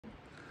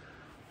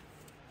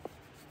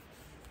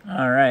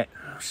All right,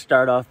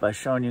 start off by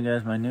showing you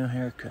guys my new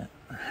haircut.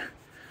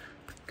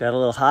 Got a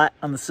little hot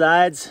on the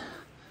sides,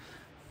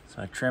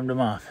 so I trimmed them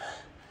off.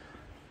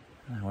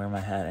 I wear my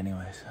hat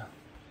anyway, so.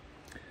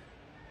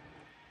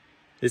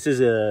 This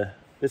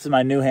is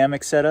my new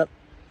hammock setup.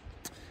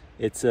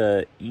 It's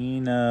a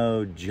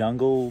Eno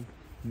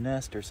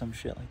JungleNest or some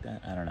shit like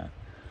that. I don't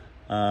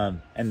know.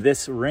 And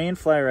this rain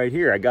fly right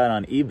here I got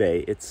on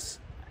eBay.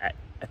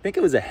 I think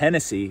it was a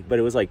Hennessey, but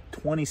it was like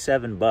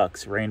 27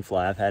 bucks rain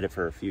fly. I've had it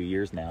for a few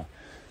years now.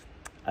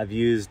 I've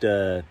used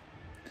the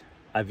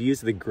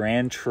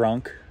Grand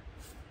Trunk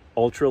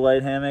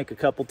ultralight hammock a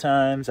couple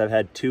times. I've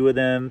had 2 of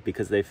them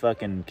because they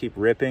fucking keep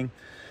ripping.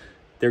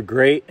 They're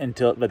great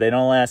but they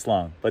don't last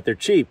long, but they're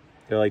cheap.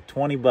 They're like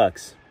 20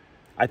 bucks.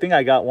 I think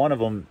I got one of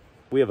them.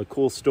 We have a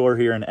cool store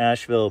here in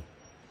Asheville,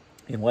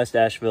 in West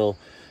Asheville,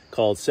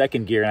 called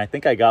Second Gear, and I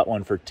think I got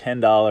one for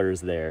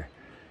 $10 there.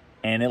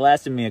 And it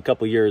lasted me a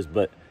couple years,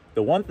 but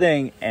the one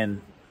thing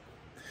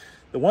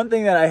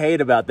that I hate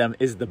about them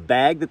is the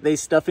bag that they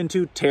stuff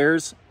into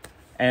tears,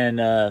 and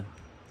well,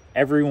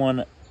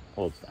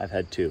 I've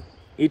had 2.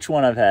 Each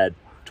one I've had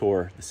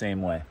tore the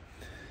same way.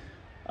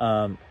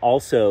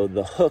 Also,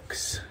 the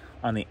hooks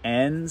on the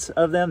ends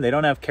of them, they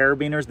don't have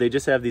carabiners, they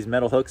just have these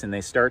metal hooks, and they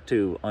start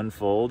to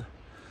unfold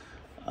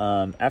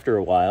after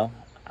a while.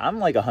 I'm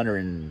like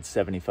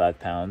 175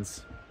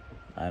 pounds.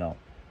 I don't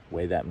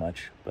weigh that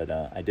much, but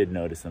I did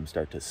notice them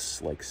start to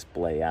like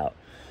splay out.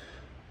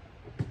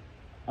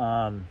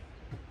 What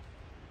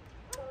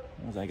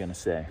was I gonna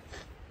say?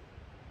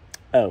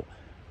 Oh,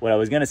 what I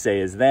was gonna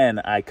say is then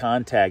I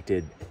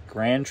contacted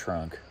Grand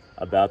Trunk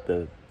about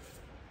the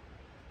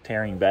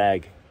tearing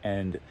bag,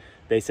 and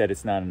they said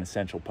it's not an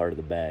essential part of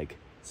the bag.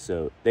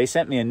 So they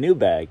sent me a new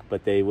bag,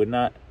 but they would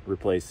not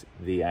replace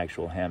the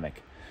actual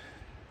hammock.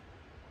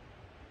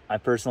 I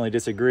personally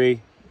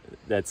disagree.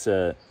 That's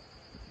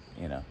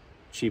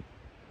cheap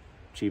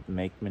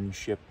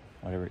makemanship,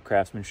 whatever,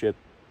 craftsmanship.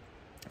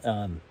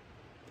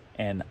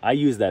 And I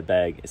use that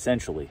bag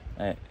essentially.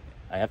 I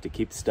have to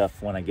keep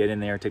stuff when I get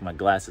in there, take my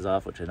glasses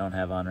off, which I don't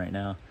have on right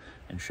now,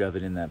 and shove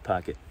it in that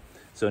pocket.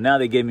 So now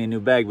they gave me a new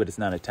bag, but it's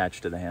not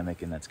attached to the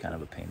hammock, and that's kind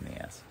of a pain in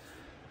the ass.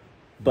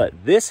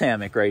 But this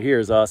hammock right here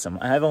is awesome.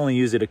 I've only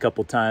used it a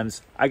couple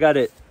times. I got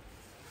it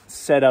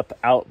set up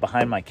out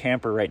behind my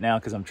camper right now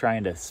because I'm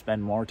trying to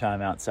spend more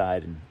time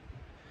outside and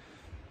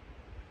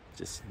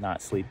just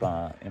not sleep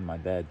in my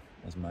bed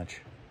as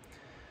much.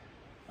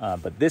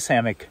 But this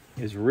hammock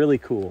is really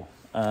cool.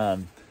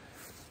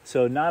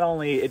 So not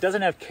only, it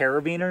doesn't have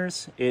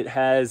carabiners, it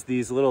has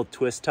these little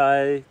twist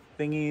tie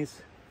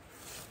thingies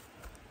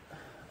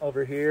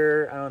over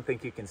here. I don't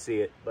think you can see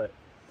it, but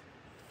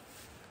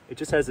it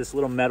just has this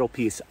little metal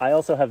piece. I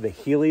also have the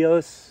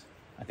Helios,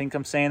 I think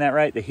I'm saying that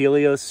right, the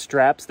Helios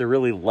straps. They're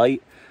really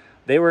light.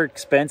 They were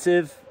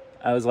expensive.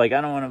 I was like,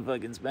 I don't want to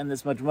fucking spend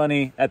this much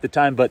money at the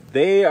time, but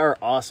they are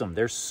awesome.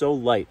 They're so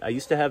light. I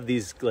used to have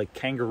these like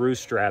kangaroo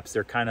straps.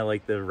 They're kind of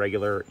like the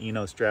regular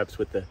Eno straps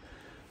with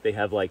they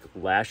have like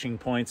lashing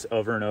points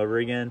over and over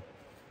again.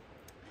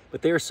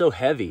 But they are so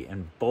heavy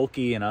and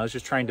bulky, and I was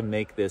just trying to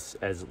make this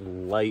as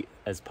light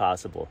as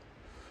possible.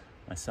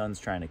 My son's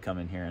trying to come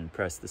in here and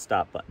press the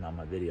stop button on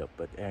my video,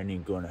 but that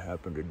ain't going to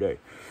happen today.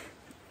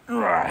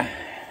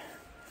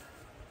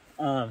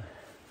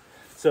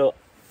 So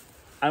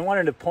I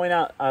wanted to point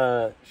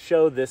out,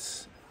 show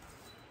this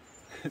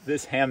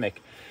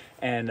hammock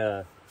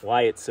and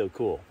why it's so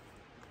cool.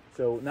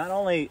 So not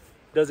only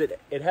does it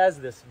has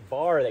this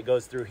bar that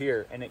goes through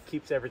here, and it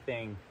keeps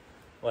everything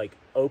like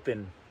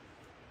open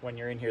when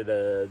you're in here.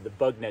 The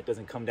bug net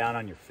doesn't come down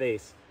on your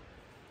face,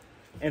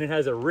 and it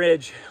has a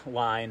ridge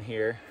line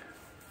here,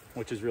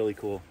 which is really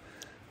cool.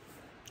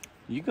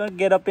 You gonna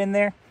get up in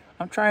there?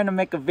 I'm trying to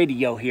make a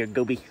video here,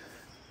 Gooby.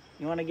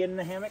 You want to get in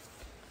the hammock?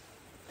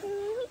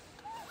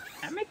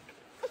 Hammock?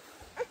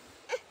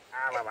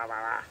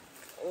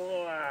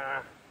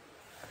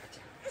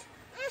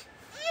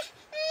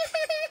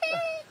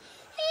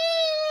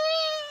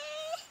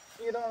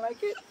 You don't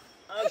like it?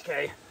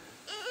 Okay.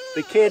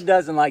 The kid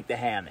doesn't like the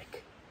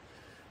hammock.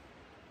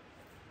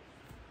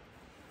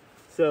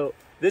 So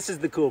this is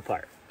the cool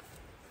part.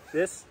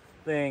 This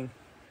thing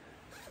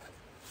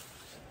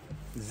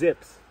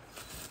zips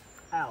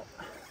out,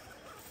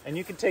 and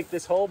you can take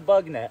this whole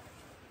bug net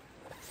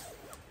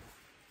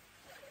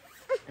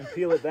and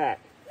peel it back.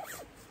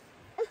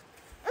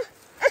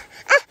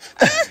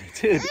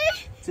 Dude,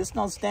 just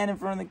don't stand in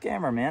front of the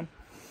camera, man.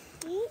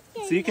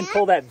 So you can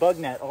pull that bug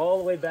net all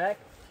the way back,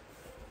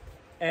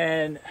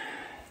 and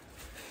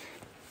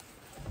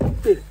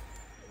dude,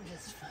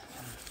 just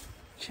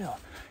chill.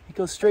 It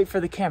goes straight for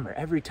the camera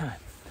every time.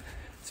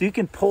 So you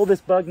can pull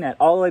this bug net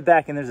all the way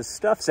back, and there's a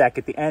stuff sack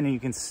at the end, and you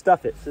can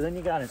stuff it. So then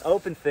you got an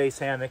open face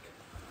hammock.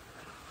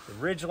 The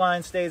ridge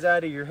line stays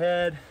out of your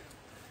head.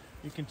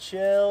 You can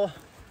chill,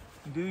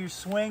 you do your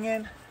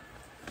swinging.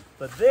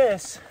 But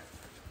this,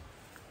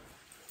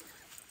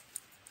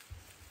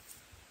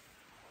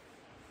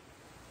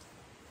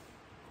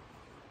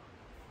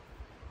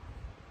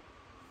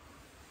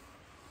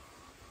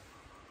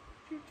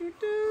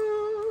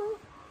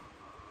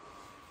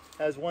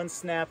 has one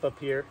snap up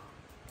here.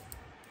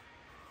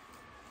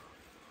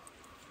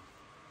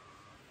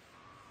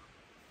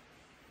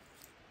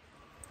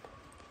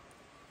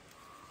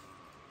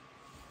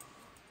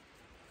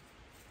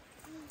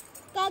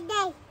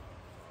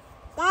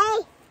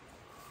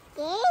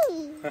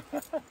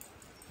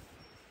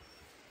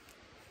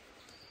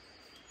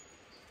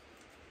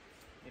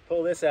 You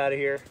pull this out of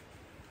here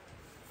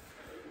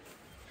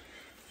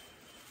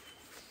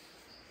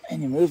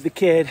and you move the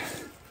kid.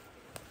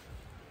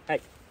 Hey,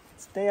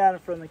 stay out in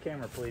front of the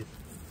camera, please.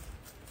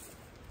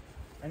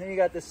 And then you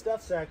got this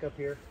stuff sack up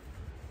here.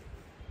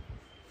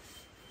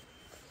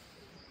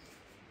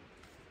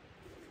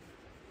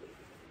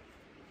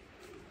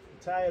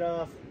 Tie it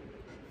off.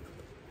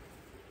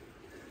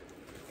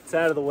 It's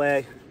out of the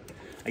way.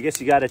 I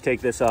guess you got to take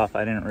this off.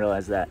 I didn't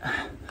realize that.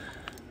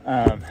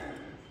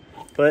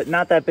 But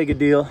not that big a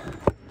deal.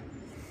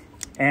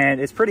 And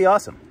it's pretty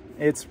awesome.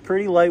 It's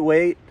pretty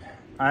lightweight.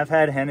 I've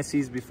had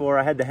Hennessy's before.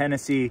 I had the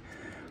Hennessey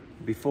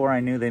before I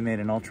knew they made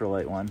an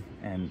ultralight one,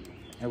 and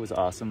it was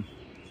awesome.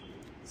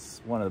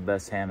 It's one of the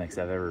best hammocks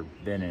I've ever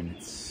been in.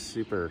 It's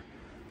super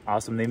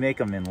awesome. They make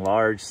them in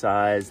large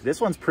size.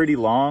 This one's pretty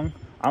long.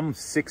 I'm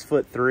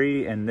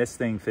 6'3", and this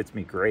thing fits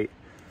me great.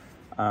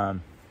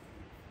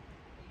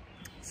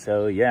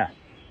 So yeah,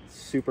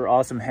 super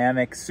awesome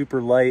hammock,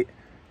 super light.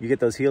 You get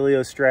those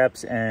Helios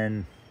straps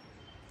and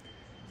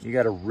you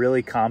got a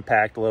really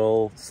compact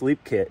little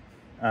sleep kit.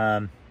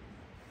 Yeah,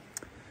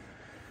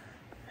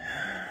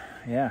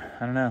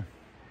 I don't know.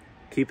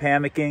 Keep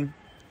hammocking.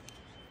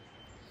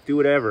 Do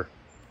whatever.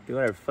 Do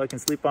whatever. Fucking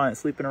sleep on it.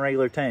 Sleep in a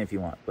regular tent if you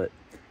want, but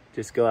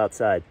just go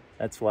outside.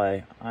 That's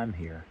why I'm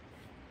here.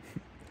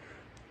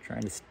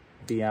 Trying to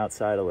be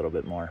outside a little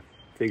bit more.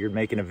 Figured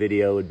making a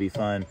video would be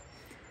fun.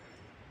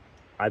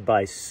 I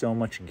buy so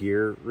much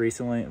gear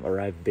recently,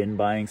 or I've been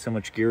buying so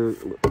much gear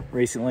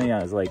recently.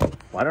 I was like,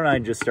 why don't I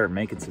just start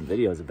making some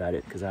videos about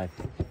it? Because I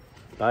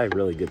buy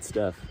really good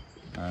stuff.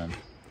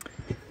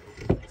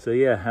 So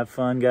yeah, have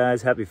fun,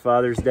 guys. Happy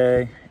Father's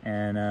Day,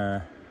 and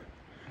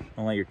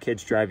don't let your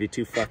kids drive you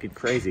too fucking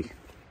crazy.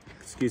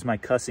 Excuse my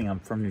cussing. I'm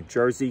from New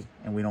Jersey,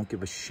 and we don't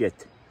give a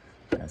shit.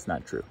 That's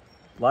not true.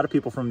 A lot of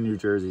people from New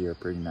Jersey are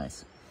pretty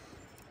nice.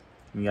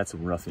 We got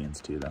some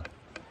ruffians too, though.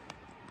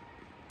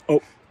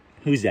 Oh,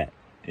 who's that?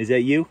 Is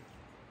that you?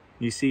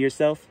 You see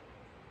yourself?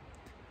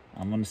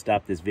 I'm gonna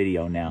stop this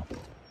video now.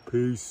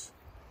 Peace.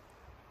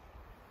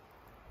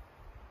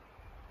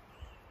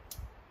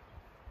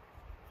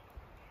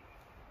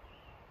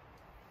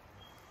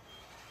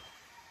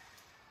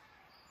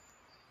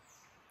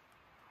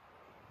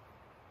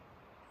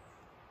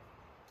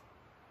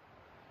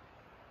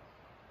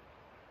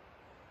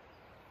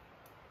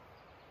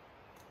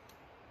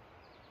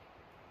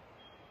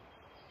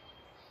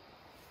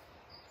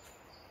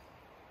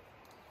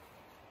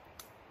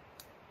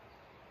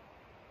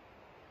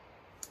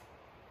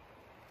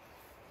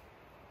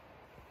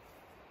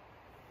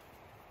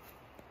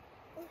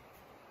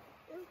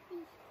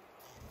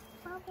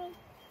 Okay.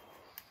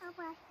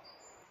 Bye-bye.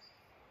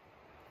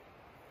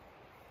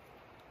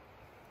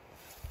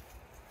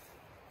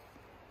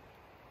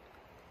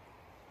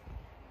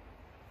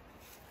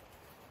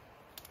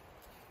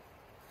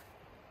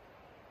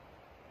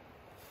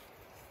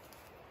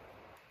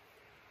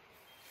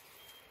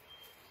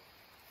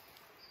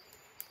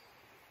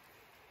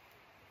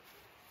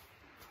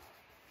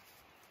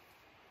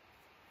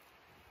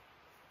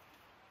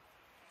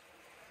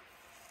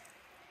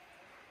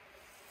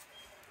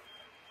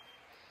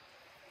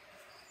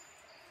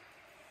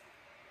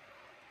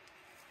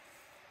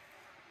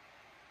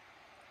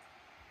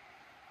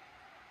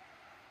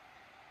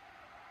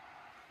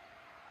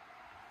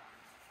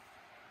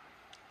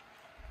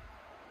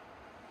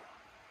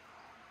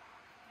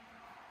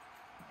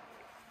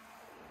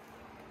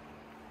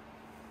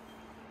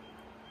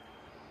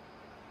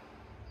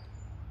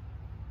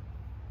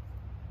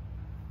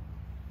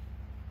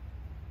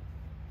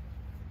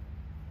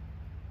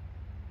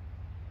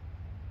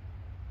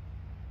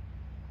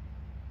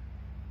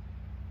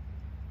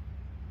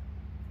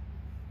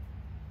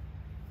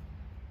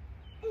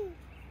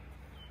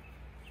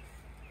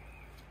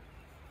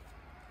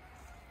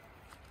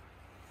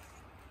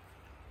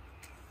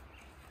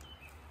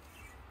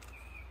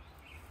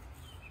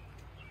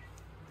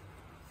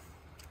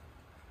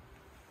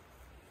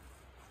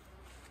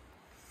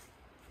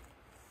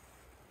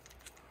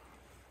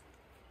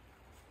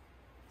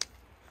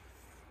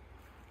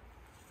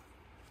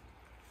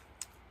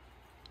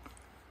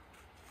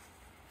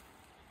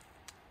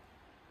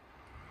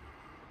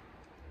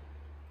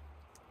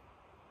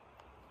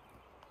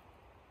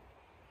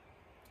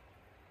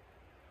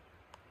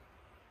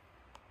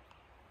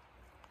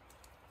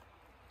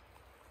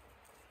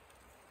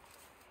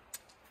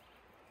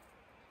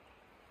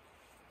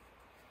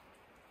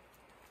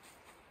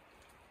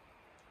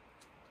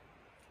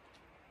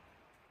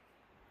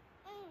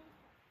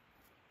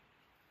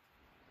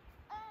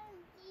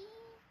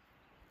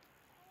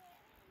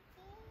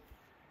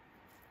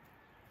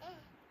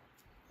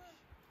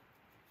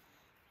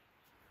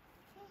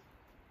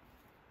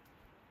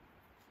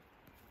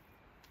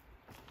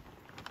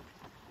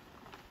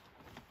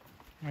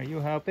 Are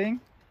you helping?